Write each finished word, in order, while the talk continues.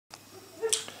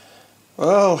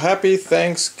Well, happy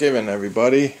Thanksgiving,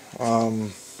 everybody.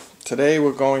 Today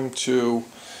we're going to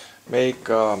make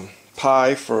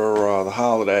pie for the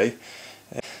holiday.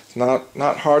 It's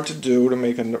not hard to do to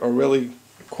make a really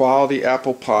quality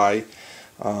apple pie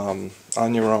on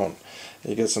your own.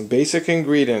 You get some basic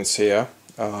ingredients here.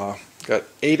 Got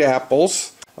 8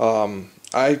 apples.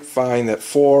 I find that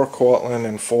 4 Cortland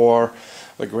and 4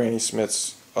 the Granny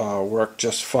Smiths work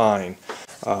just fine.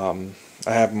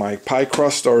 I have my pie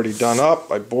crust already done up.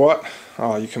 I bought.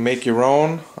 You can make your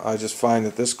own. I just find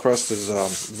that this crust is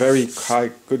very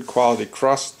good quality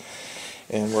crust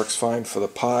and works fine for the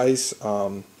pies.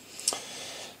 And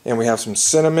we have some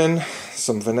cinnamon,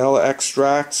 some vanilla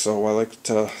extract, so I like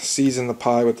to season the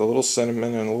pie with a little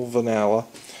cinnamon and a little vanilla,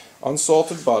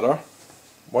 unsalted butter,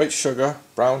 white sugar,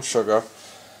 brown sugar,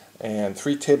 and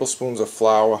 3 tablespoons of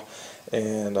flour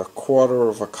and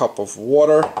 1/4 cup of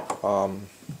water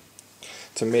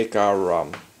to make our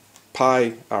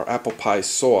apple pie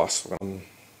sauce.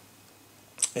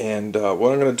 And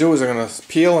what I'm going to do is I'm going to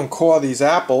peel and core these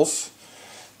apples,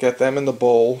 get them in the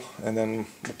bowl, and then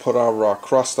we'll put our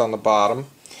crust on the bottom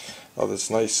of this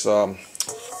nice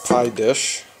pie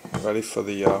dish ready for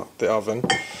the oven,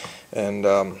 and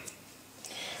then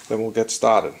we'll get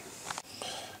started.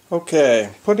 Okay,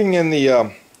 putting in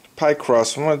the pie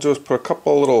crust, what I'm going to do is put a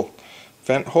couple little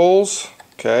vent holes,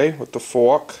 okay, with the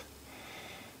fork,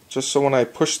 just so when I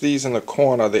push these in the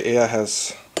corner the air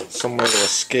has somewhere to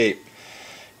escape,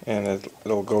 and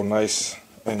it'll go nice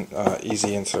and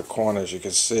easy into the corner, as you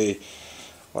can see,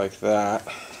 like that.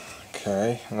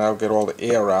 Okay, and that'll get all the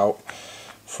air out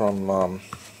from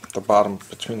the bottom,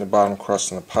 between the bottom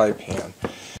crust and the pie pan.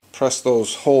 Press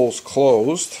those holes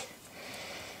closed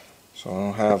so I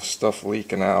don't have stuff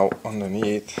leaking out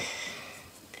underneath.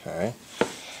 Okay,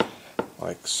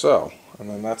 like so, and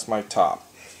then that's my top.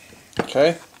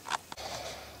 Okay.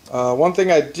 One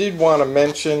thing I did want to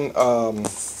mention,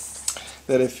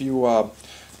 that if you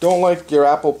don't like your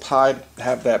apple pie to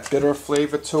have that bitter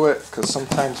flavor to it, because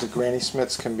sometimes the Granny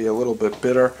Smiths can be a little bit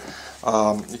bitter,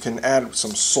 you can add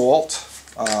some salt.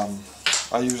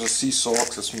 I use a sea salt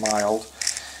because it's mild,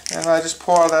 and I just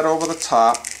pour that over the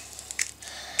top,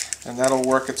 and that'll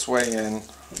work its way in.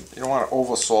 You don't want to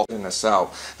over salt in this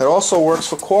out. That also works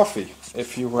for coffee.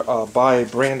 If you buy a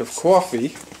brand of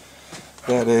coffee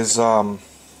that is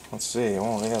let's see,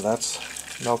 oh yeah, that's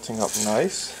melting up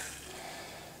nice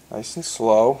and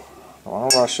slow. Don't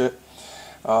want to rush it.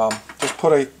 Just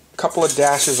put a couple of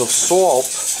dashes of salt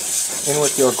in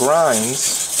with your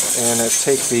grinds, and it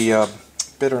take the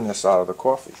bitterness out of the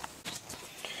coffee.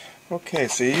 Okay,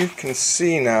 so you can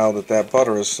see now that that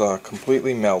butter is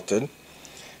completely melted,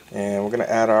 and we're going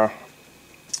to add our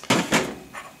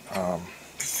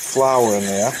flour in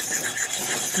there.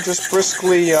 And just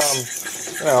briskly, you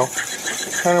know,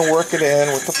 kind of work it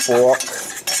in with the fork.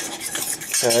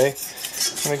 Okay,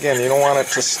 and again, you don't want it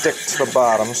to stick to the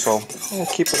bottom, so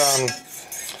keep it on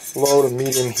low to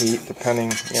medium heat,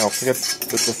 depending, you know, if you get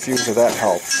the diffuser, that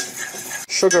helps.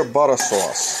 Sugar butter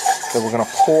sauce that we're going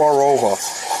to pour over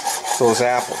those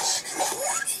apples,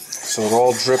 so it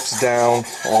all drips down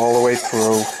all the way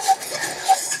through,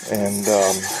 and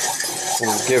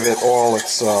will give it all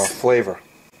its flavor,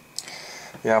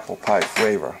 the apple pie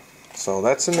flavor. So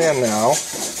that's in there now,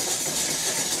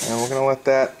 and we're going to let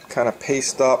that kind of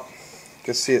paste up. You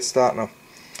can see it starting to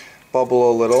bubble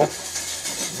a little,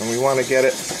 and we want to get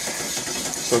it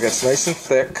so it gets nice and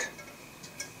thick,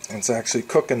 and it's actually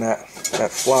cooking that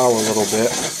flour a little bit,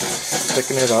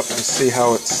 thicken it up, and see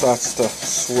how it starts to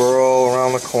swirl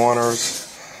around the corners.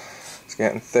 It's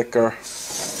getting thicker.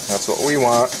 That's what we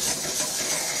want.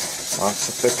 Wants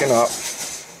to thicken up.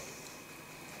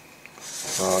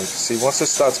 So you can see once it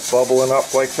starts bubbling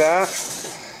up like that,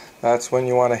 that's when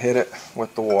you want to hit it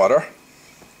with the water.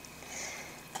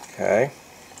 Okay.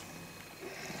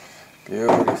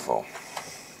 Beautiful.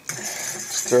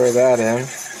 Stir that in.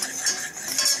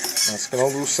 That's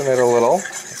going to loosen it a little.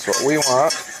 That's what we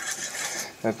want.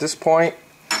 At this point,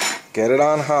 get it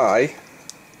on high.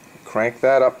 Crank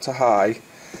that up to high.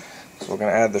 So we're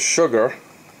going to add the sugar,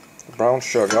 the brown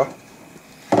sugar,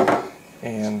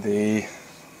 and the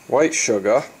white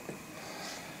sugar,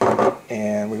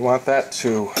 and we want that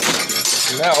to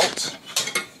melt,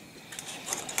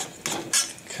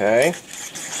 okay,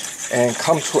 and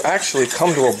come to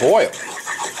a boil.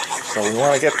 So we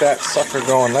want to get that sucker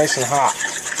going nice and hot.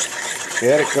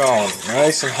 Get it going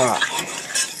nice and hot,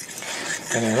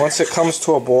 and then once it comes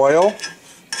to a boil,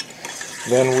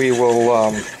 then we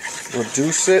will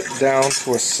reduce it down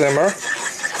to a simmer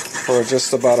for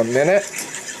just about a minute,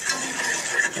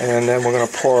 and then we're going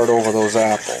to pour it over those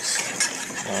apples.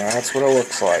 That's what it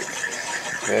looks like.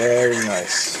 Very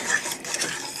nice.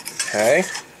 Okay.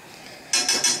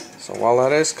 So while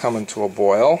that is coming to a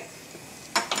boil,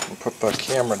 I'll put the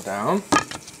camera down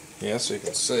here so you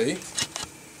can see.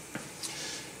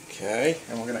 Okay,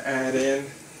 and we're going to add in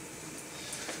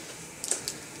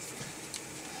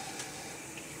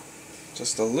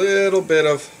just a little bit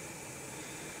of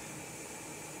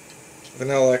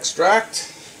vanilla extract,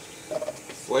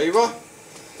 flavor.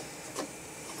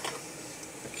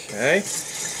 Okay,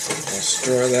 we'll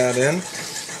stir that in.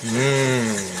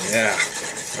 Yeah,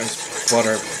 nice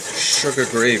butter sugar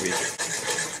gravy,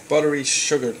 buttery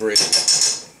sugar gravy.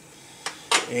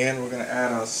 And we're going to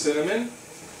add our cinnamon,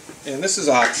 and this is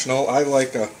optional. I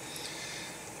like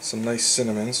some nice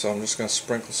cinnamon, so I'm just going to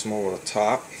sprinkle some over the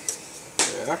top.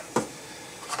 Yeah.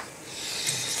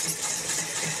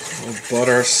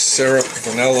 Butter, syrup,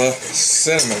 vanilla,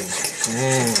 cinnamon.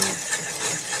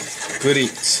 Good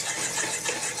eats.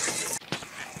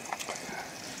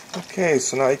 Okay,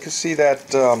 so now you can see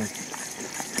that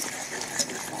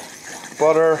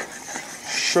butter,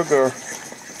 sugar,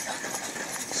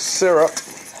 syrup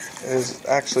is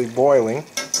actually boiling.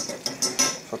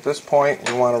 So at this point,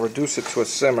 you want to reduce it to a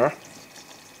simmer.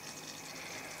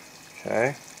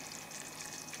 Okay.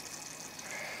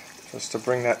 Just to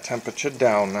bring that temperature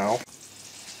down now.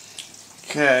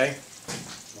 Okay,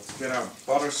 let's get our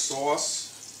butter sauce.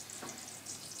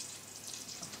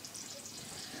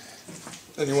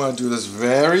 And you want to do this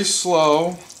very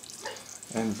slow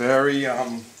and very,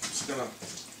 just gonna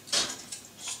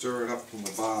stir it up from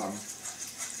the bottom.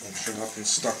 Make sure nothing's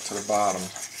stuck to the bottom.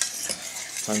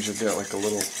 Sometimes you get like a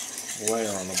little layer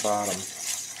on the bottom.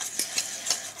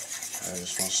 I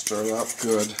just want to stir it up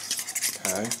good.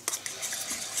 Okay.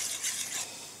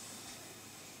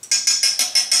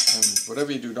 And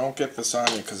whatever you do, don't get this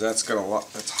on you because that's got a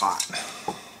lot. That's hot.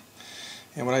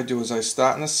 And what I do is I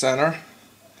start in the center.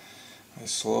 I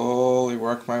slowly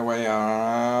work my way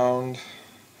around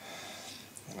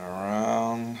and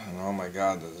around. And oh my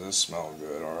God, does this smell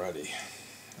good already?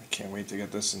 I can't wait to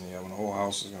get this in the oven. The whole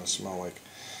house is going to smell like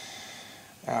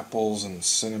apples and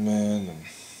cinnamon, and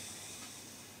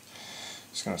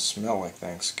it's going to smell like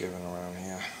Thanksgiving around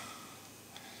here.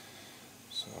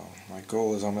 So my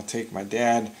goal is I'm going to take, my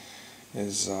dad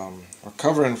is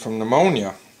recovering from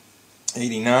pneumonia,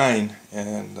 89,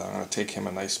 and I'm going to take him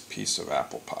a nice piece of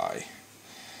apple pie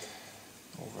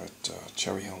over at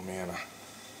Cherry Hill Manor.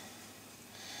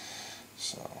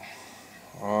 So,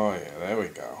 oh yeah, there we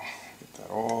go. Get that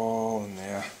all in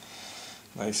there.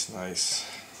 Nice, nice.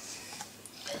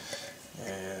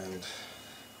 And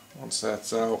once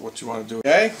that's out, what you want to do.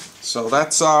 Okay, so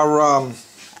that's our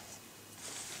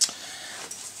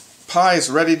pie is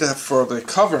ready for the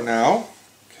cover now.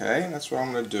 Okay, that's what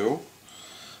I'm going to do.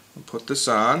 I'll put this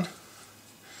on,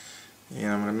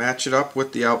 and I'm going to match it up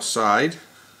with the outside.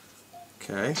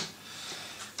 Okay,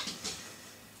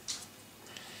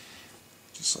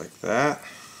 just like that.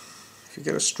 If you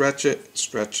got to stretch it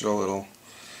a little.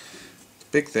 The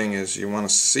big thing is you want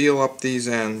to seal up these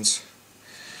ends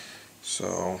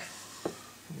so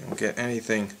you don't get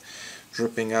anything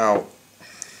dripping out.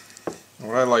 And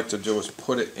what I like to do is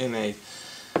put it in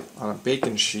on a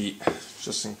baking sheet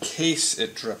just in case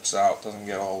it drips out, doesn't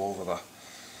get all over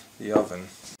the oven.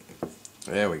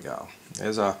 There we go.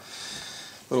 There's our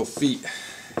little feet,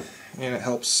 and it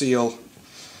helps seal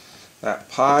that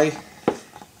pie.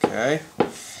 Okay,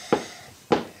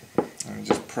 and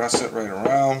just press it right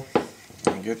around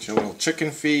and get your little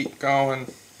chicken feet going,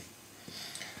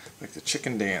 like the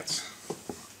chicken dance.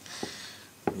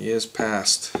 Years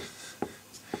past.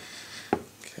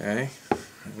 Okay,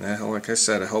 and that, like I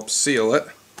said, it helps seal it.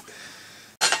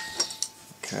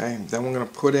 Okay, then we're going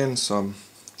to put in some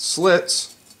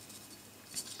slits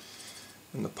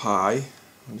in the pie.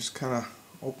 And just kind of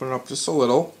open it up just a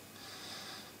little.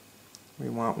 We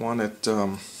want one at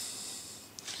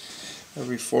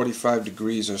every 45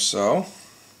 degrees or so.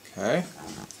 Okay,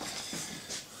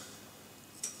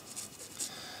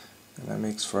 and that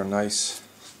makes for a nice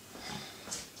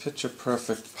picture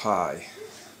perfect pie.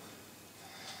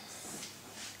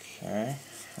 Okay,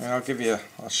 and I'll give you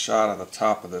a shot of the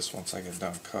top of this once I get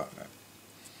done cutting it.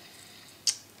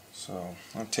 So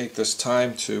I'll take this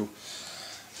time to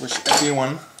wish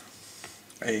everyone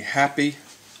a happy,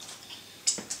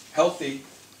 healthy,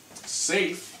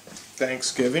 safe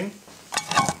Thanksgiving.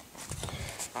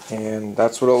 And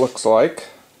that's what it looks like.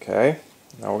 Okay,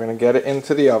 now we're going to get it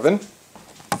into the oven.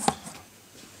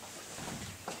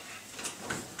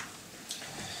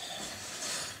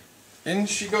 In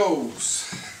she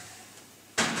goes.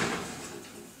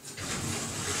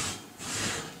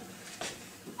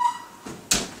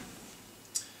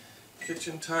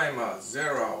 Kitchen timer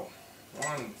 0,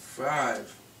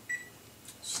 1-5.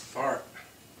 Start.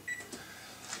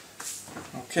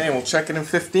 Okay, we'll check it in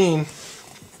 15.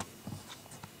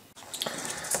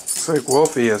 Looks like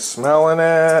Wolfie is smelling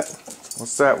it.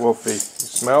 What's that, Wolfie? You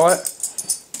smell it?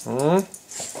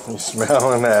 You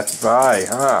smelling that pie,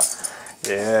 huh?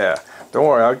 Yeah. Don't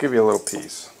worry, I'll give you a little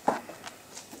piece.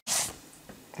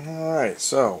 Alright,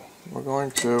 so we're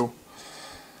going to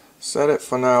set it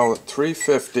for now at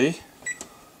 350.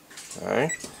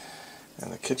 Okay.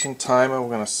 And the kitchen timer we're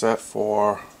going to set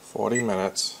for 40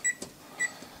 minutes.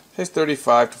 It takes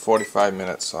 35 to 45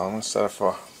 minutes, so I'm going to set it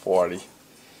for 40.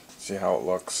 See how it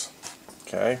looks.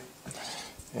 Okay.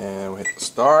 And we hit the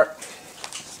start.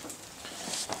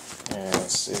 And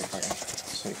let's see if I can,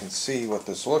 so you can see what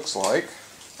this looks like.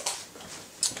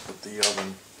 Put the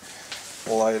oven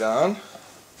light on.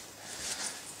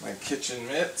 My kitchen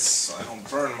mitts so I don't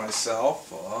burn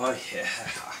myself. Oh yeah.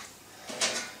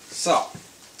 So,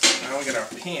 now we get our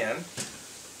pan.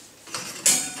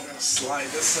 I'm going to slide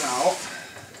this out.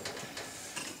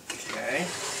 Okay.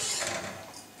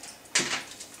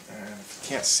 And if you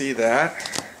can't see that,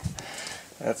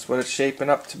 that's what it's shaping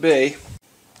up to be.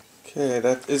 Okay,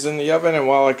 that is in the oven, and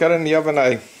while I got in the oven,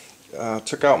 I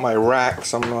took out my rack.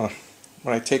 So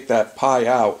when I take that pie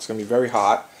out, it's going to be very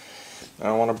hot. I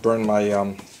don't want to burn my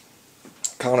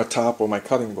countertop or my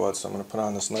cutting board, so I'm going to put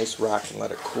on this nice rack and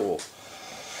let it cool.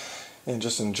 And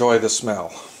just enjoy the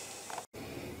smell.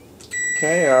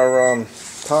 Okay, our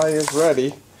pie is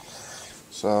ready.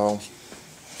 So,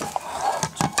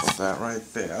 put that right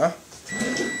there.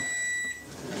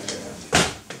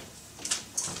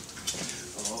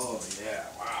 Oh yeah,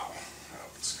 wow, that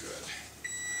looks good.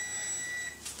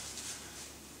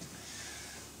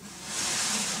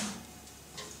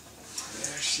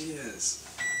 There she is.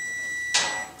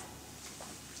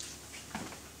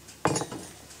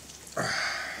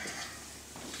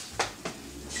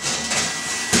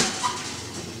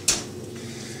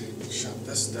 Shut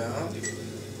this down.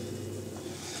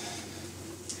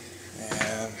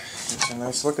 And get a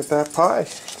nice look at that pie.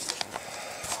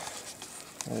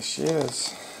 There she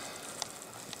is.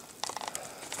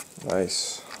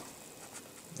 Nice.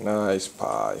 Nice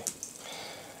pie.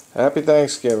 Happy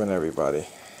Thanksgiving, everybody.